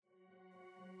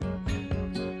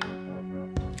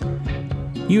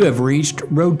You have reached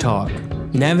Road Talk,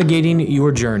 Navigating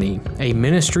Your Journey, a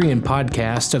ministry and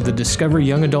podcast of the Discover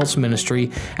Young Adults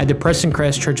Ministry at the Preston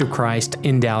Crest Church of Christ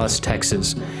in Dallas,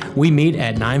 Texas. We meet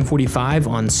at 9:45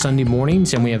 on Sunday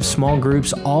mornings, and we have small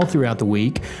groups all throughout the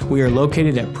week. We are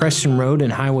located at Preston Road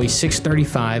and Highway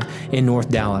 635 in North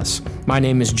Dallas. My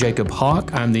name is Jacob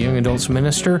Hawk. I'm the Young Adults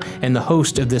Minister and the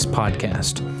host of this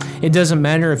podcast. It doesn't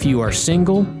matter if you are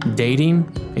single,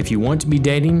 dating, if you want to be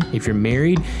dating, if you're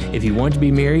married, if you want to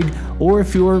be married, or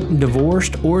if you're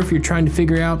divorced, or if you're trying to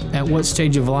figure out at what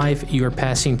stage of life you are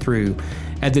passing through.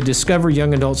 At the Discover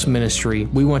Young Adults Ministry,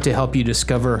 we want to help you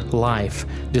discover life,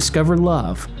 discover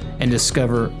love, and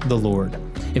discover the Lord.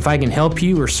 If I can help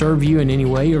you or serve you in any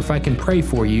way, or if I can pray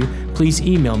for you, please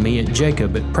email me at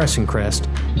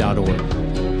jacob@pressoncrest.org.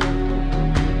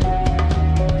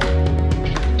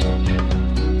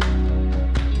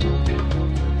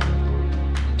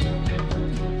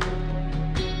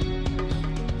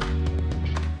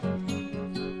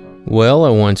 Well, I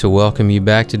want to welcome you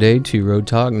back today to Road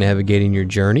Talk, Navigating Your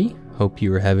Journey. Hope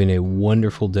you are having a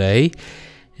wonderful day.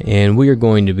 And we are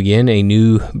going to begin a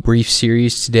new brief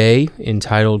series today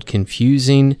entitled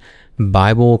Confusing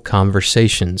Bible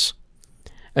Conversations.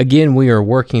 Again, we are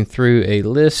working through a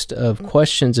list of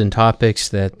questions and topics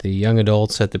that the young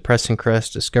adults at the Preston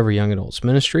Crest Discover Young Adults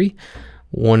Ministry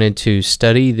wanted to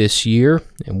study this year.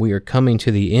 And we are coming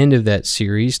to the end of that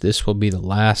series. This will be the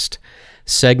last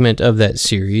segment of that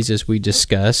series as we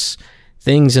discuss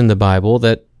things in the Bible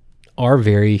that are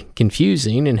very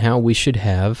confusing and how we should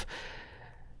have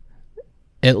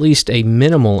at least a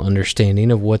minimal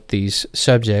understanding of what these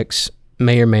subjects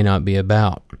may or may not be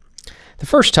about. The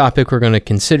first topic we're going to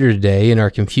consider today in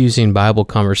our Confusing Bible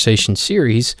Conversation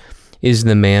series is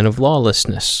the Man of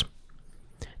Lawlessness.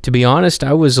 To be honest,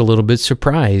 I was a little bit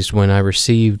surprised when I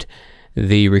received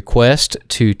the request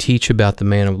to teach about the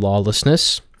Man of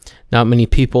Lawlessness. Not many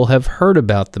people have heard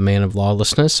about the Man of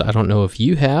Lawlessness. I don't know if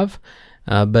you have,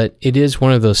 but it is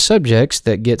one of those subjects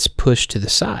that gets pushed to the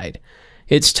side.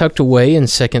 It's tucked away in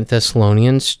 2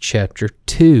 Thessalonians chapter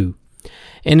 2.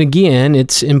 And again,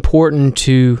 it's important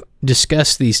to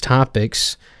discuss these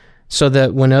topics so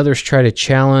that when others try to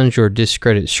challenge or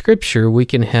discredit Scripture, we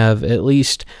can have at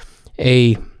least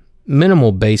a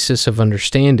minimal basis of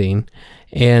understanding.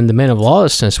 And the Man of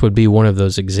Lawlessness would be one of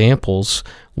those examples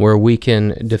where we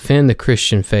can defend the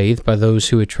Christian faith by those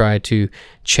who would try to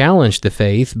challenge the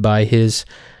faith by his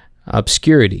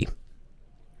obscurity.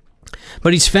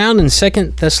 But he's found in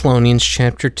 2 Thessalonians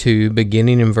chapter 2,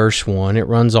 beginning in verse 1. It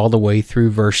runs all the way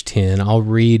through verse 10. I'll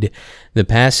read the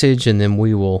passage, and then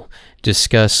we will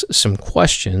discuss some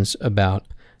questions about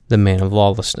the Man of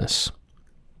Lawlessness.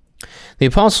 The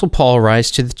Apostle Paul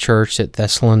writes to the church at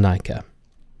Thessalonica,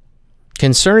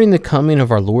 "Concerning the coming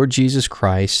of our Lord Jesus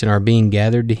Christ and our being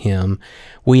gathered to him,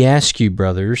 we ask you,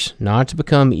 brothers, not to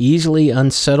become easily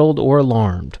unsettled or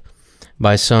alarmed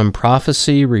by some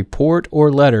prophecy, report,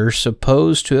 or letter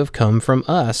supposed to have come from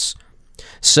us,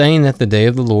 saying that the day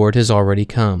of the Lord has already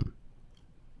come.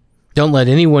 Don't let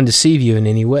anyone deceive you in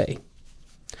any way.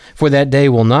 For that day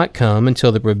will not come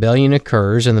until the rebellion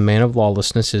occurs and the man of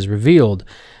lawlessness is revealed,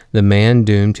 the man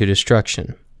doomed to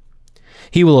destruction.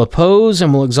 He will oppose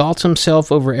and will exalt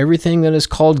himself over everything that is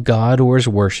called God or is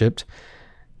worshipped,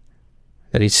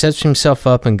 that he sets himself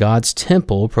up in God's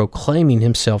temple, proclaiming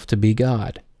himself to be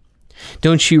God.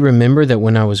 Don't you remember that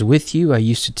when I was with you, I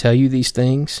used to tell you these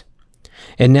things?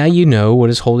 And now you know what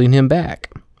is holding him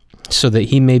back, so that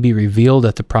he may be revealed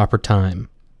at the proper time.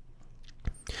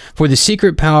 For the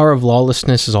secret power of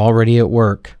lawlessness is already at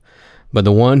work, but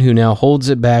the one who now holds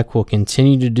it back will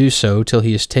continue to do so till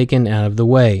he is taken out of the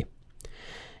way.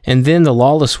 And then the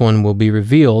lawless one will be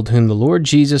revealed, whom the Lord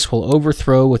Jesus will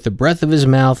overthrow with the breath of his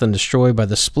mouth and destroy by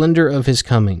the splendor of his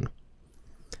coming.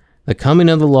 The coming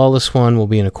of the lawless one will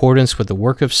be in accordance with the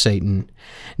work of Satan,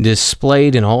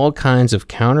 displayed in all kinds of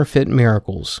counterfeit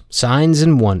miracles, signs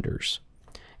and wonders,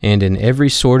 and in every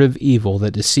sort of evil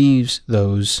that deceives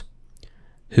those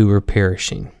who are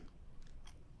perishing."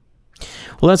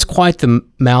 Well, that's quite the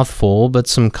mouthful, but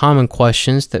some common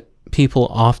questions that people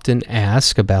often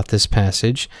ask about this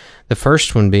passage. The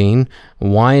first one being,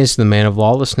 why is the man of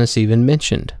lawlessness even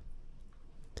mentioned?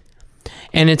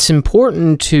 And it's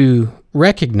important to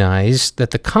recognize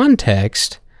that the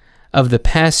context of the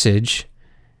passage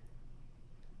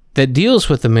that deals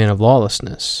with the man of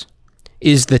lawlessness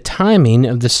is the timing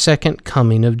of the second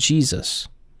coming of Jesus.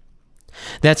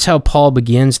 That's how Paul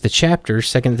begins the chapter,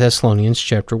 2 Thessalonians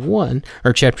chapter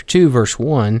 2, verse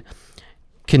 1,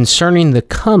 concerning the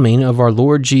coming of our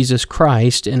Lord Jesus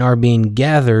Christ and our being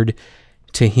gathered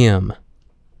to him.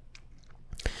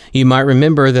 You might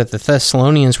remember that the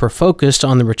Thessalonians were focused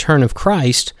on the return of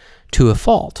Christ to a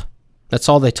fault. That's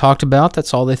all they talked about.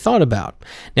 That's all they thought about.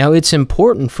 Now, it's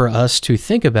important for us to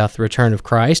think about the return of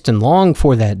Christ and long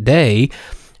for that day,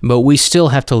 but we still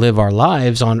have to live our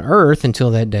lives on earth until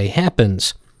that day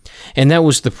happens. And that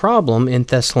was the problem in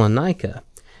Thessalonica.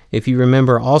 If you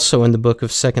remember also in the book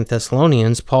of 2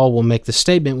 Thessalonians, Paul will make the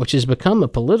statement, which has become a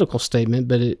political statement,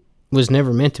 but it was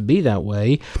never meant to be that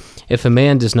way. If a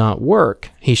man does not work,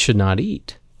 he should not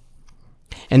eat.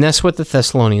 And that's what the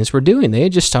Thessalonians were doing. They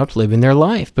had just stopped living their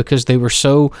life because they were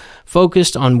so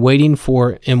focused on waiting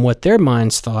for, in what their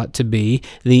minds thought to be,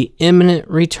 the imminent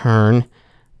return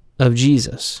of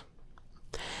Jesus.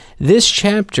 This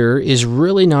chapter is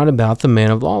really not about the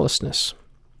man of lawlessness.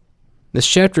 This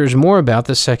chapter is more about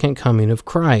the second coming of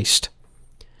Christ.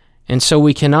 And so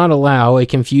we cannot allow a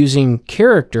confusing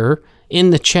character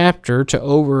in the chapter to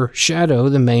overshadow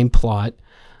the main plot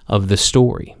of the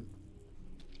story.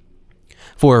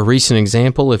 For a recent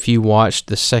example, if you watched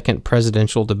the second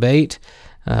presidential debate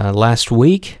last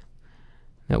week,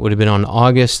 that would have been on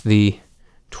August the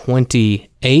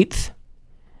 28th,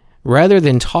 rather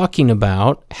than talking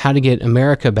about how to get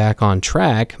America back on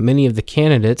track, many of the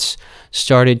candidates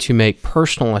started to make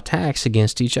personal attacks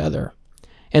against each other.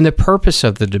 And the purpose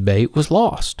of the debate was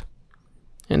lost.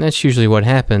 And that's usually what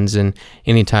happens in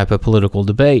any type of political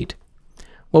debate.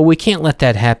 Well, we can't let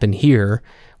that happen here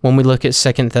when we look at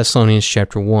 2 Thessalonians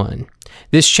chapter 1.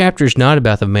 This chapter is not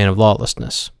about the man of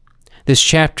lawlessness. This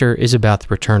chapter is about the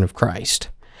return of Christ.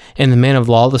 And the man of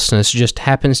lawlessness just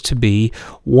happens to be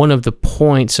one of the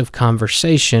points of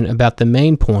conversation about the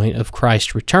main point of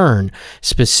Christ's return,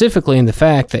 specifically in the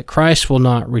fact that Christ will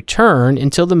not return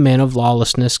until the man of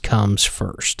lawlessness comes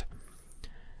first.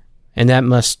 And that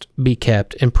must be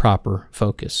kept in proper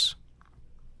focus.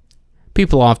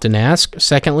 People often ask,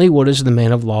 secondly, what is the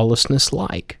man of lawlessness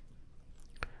like?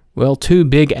 Well, two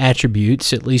big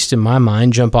attributes, at least in my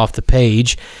mind, jump off the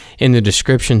page in the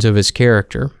descriptions of his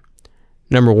character.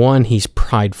 Number one, he's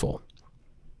prideful.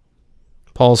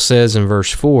 Paul says in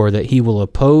verse 4 that he will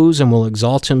oppose and will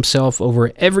exalt himself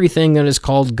over everything that is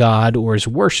called God or is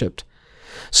worshipped,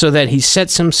 so that he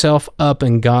sets himself up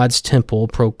in God's temple,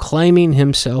 proclaiming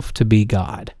himself to be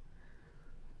God.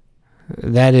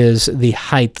 That is the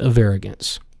height of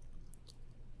arrogance.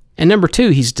 And number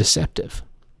two, he's deceptive.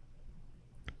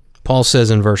 Paul says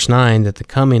in verse 9 that the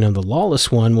coming of the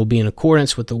lawless one will be in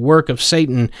accordance with the work of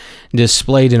Satan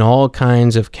displayed in all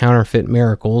kinds of counterfeit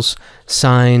miracles,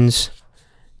 signs,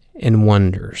 and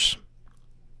wonders.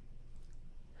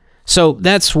 So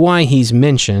that's why he's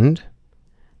mentioned,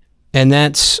 and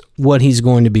that's what he's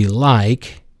going to be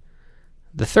like.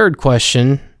 The third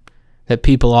question that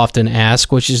people often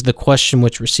ask, which is the question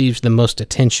which receives the most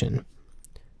attention: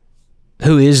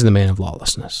 who is the man of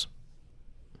lawlessness?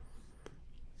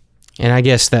 And I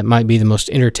guess that might be the most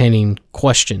entertaining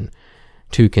question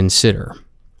to consider.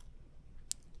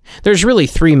 There's really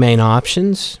three main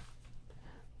options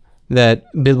that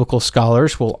biblical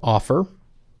scholars will offer.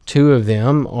 Two of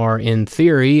them are in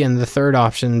theory, and the third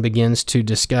option begins to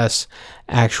discuss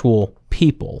actual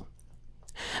people.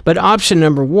 But option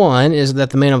number one is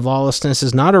that the man of lawlessness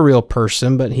is not a real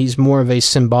person, but he's more of a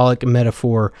symbolic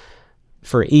metaphor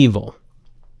for evil.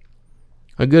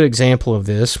 A good example of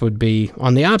this would be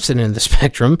on the opposite end of the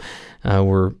spectrum.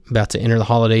 We're about to enter the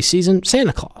holiday season,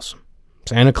 Santa Claus.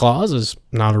 Santa Claus is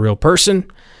not a real person.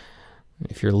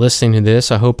 If you're listening to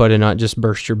this, I hope I did not just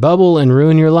burst your bubble and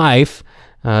ruin your life,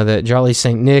 that Jolly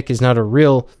St. Nick is not a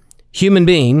real human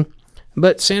being,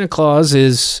 but Santa Claus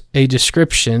is a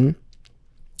description,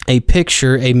 a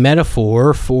picture, a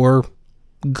metaphor for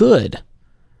good,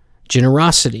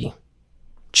 generosity,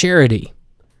 charity.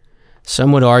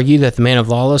 Some would argue that the man of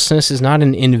lawlessness is not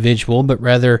an individual, but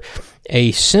rather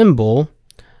a symbol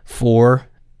for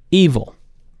evil.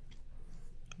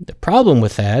 The problem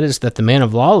with that is that the man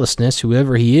of lawlessness,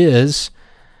 whoever he is,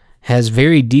 has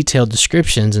very detailed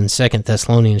descriptions in 2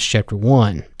 Thessalonians chapter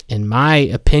 1. In my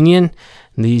opinion,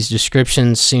 these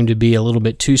descriptions seem to be a little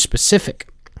bit too specific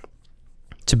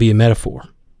to be a metaphor.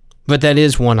 But that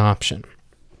is one option.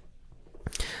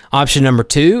 Option number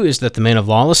two is that the man of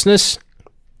lawlessness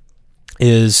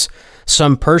is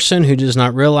some person who does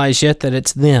not realize yet that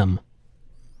it's them.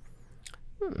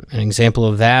 An example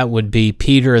of that would be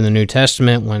Peter in the New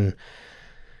Testament when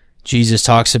Jesus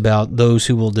talks about those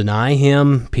who will deny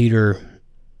him. Peter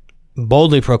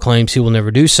boldly proclaims he will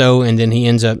never do so, and then he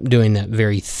ends up doing that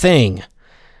very thing.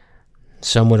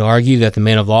 Some would argue that the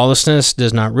man of lawlessness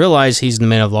does not realize he's the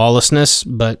man of lawlessness,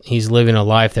 but he's living a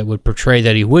life that would portray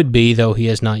that he would be, though he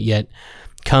has not yet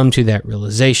come to that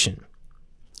realization.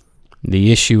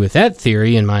 The issue with that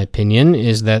theory, in my opinion,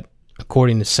 is that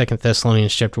according to 2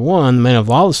 Thessalonians chapter 1, the man of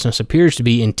lawlessness appears to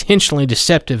be intentionally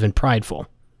deceptive and prideful.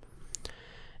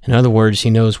 In other words, he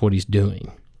knows what he's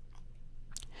doing.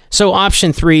 So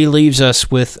option 3 leaves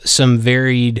us with some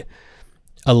varied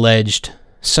alleged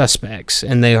suspects,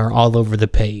 and they are all over the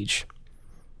page.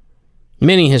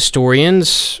 Many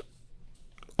historians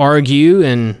argue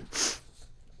and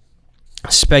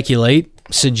speculate,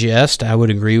 suggest, I would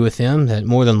agree with them, that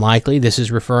more than likely this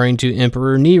is referring to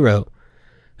Emperor Nero,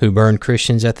 who burned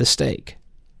Christians at the stake.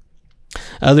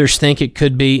 Others think it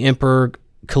could be Emperor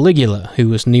Caligula, who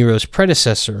was Nero's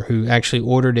predecessor, who actually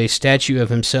ordered a statue of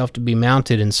himself to be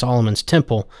mounted in Solomon's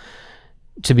temple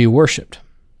to be worshipped.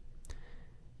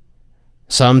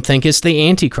 Some think it's the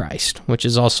Antichrist, which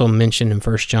is also mentioned in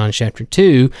 1 John chapter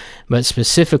 2, but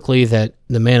specifically that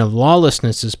the man of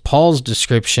lawlessness is Paul's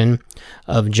description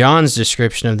of John's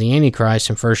description of the Antichrist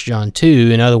in 1 John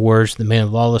 2. In other words, the man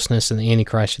of lawlessness and the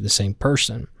Antichrist are the same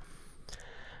person.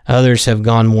 Others have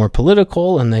gone more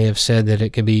political, and they have said that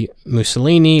it could be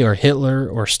Mussolini or Hitler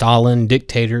or Stalin,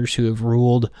 dictators who have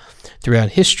ruled throughout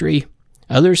history.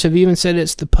 Others have even said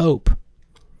it's the Pope.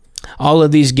 All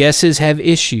of these guesses have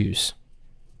issues.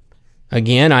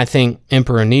 Again, I think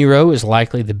Emperor Nero is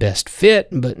likely the best fit,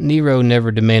 but Nero never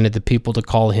demanded the people to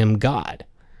call him God,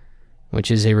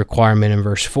 which is a requirement in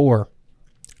verse 4.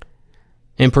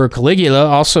 Emperor Caligula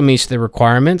also meets the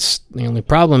requirements. The only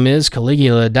problem is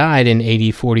Caligula died in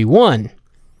AD 41,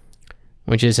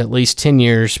 which is at least 10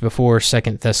 years before 2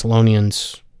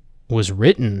 Thessalonians was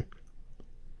written.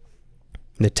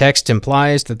 The text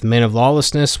implies that the man of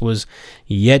lawlessness was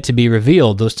yet to be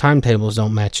revealed. Those timetables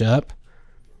don't match up.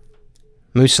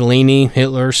 Mussolini,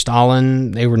 Hitler,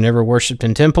 Stalin, they were never worshipped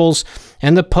in temples,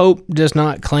 and the Pope does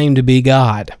not claim to be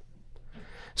God.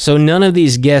 So none of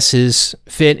these guesses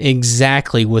fit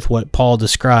exactly with what Paul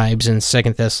describes in 2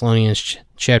 Thessalonians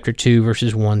chapter 2,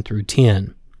 verses 1 through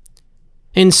 10.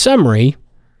 In summary,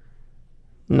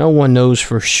 no one knows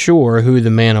for sure who the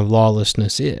man of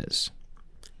lawlessness is.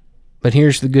 But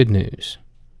here's the good news.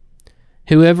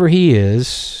 Whoever he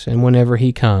is, and whenever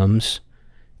he comes,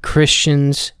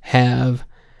 Christians have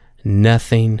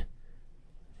nothing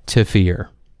to fear.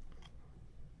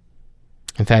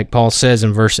 In fact, Paul says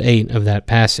in verse 8 of that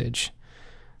passage,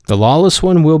 "The lawless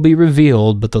one will be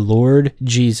revealed, but the Lord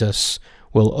Jesus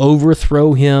will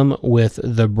overthrow him with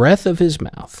the breath of his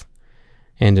mouth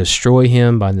and destroy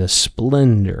him by the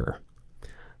splendor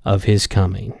of his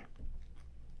coming."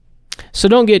 So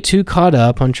don't get too caught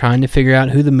up on trying to figure out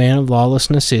who the man of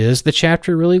lawlessness is. The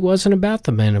chapter really wasn't about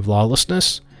the man of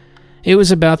lawlessness. It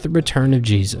was about the return of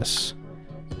Jesus.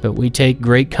 But we take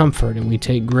great comfort and we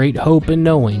take great hope in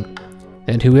knowing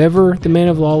that whoever the man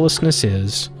of lawlessness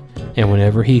is, and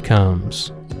whenever he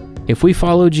comes, if we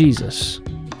follow Jesus,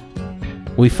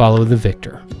 we follow the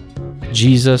victor.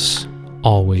 Jesus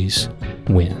always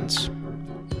wins.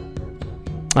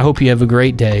 I hope you have a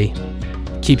great day.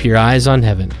 Keep your eyes on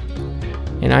heaven,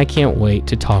 and I can't wait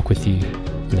to talk with you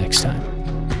next time.